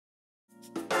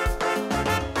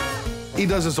He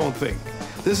does his own thing.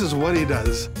 This is what he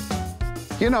does.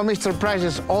 You know, Mr. Price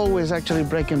is always actually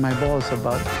breaking my balls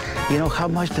about, you know, how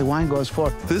much the wine goes for.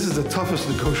 This is the toughest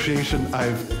negotiation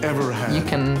I've ever had. You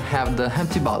can have the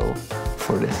empty bottle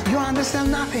for this. You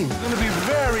understand nothing. It's going to be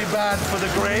very bad for the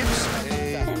grapes.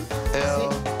 L.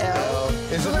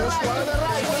 Is it this one?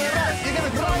 You're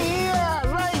going to try here,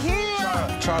 right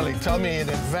here. Charlie, tell me in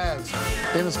advance.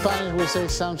 In Spanish, we say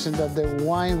something that the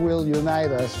wine will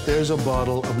unite us. There's a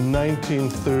bottle of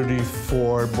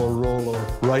 1934 Barolo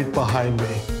right behind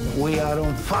me. We are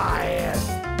on fire.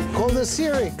 Call the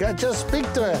Siri. Just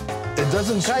speak to it. It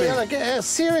doesn't speak.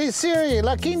 Siri, Siri,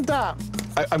 La Quinta.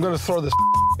 I'm going to throw this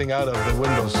thing out of the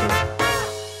window soon.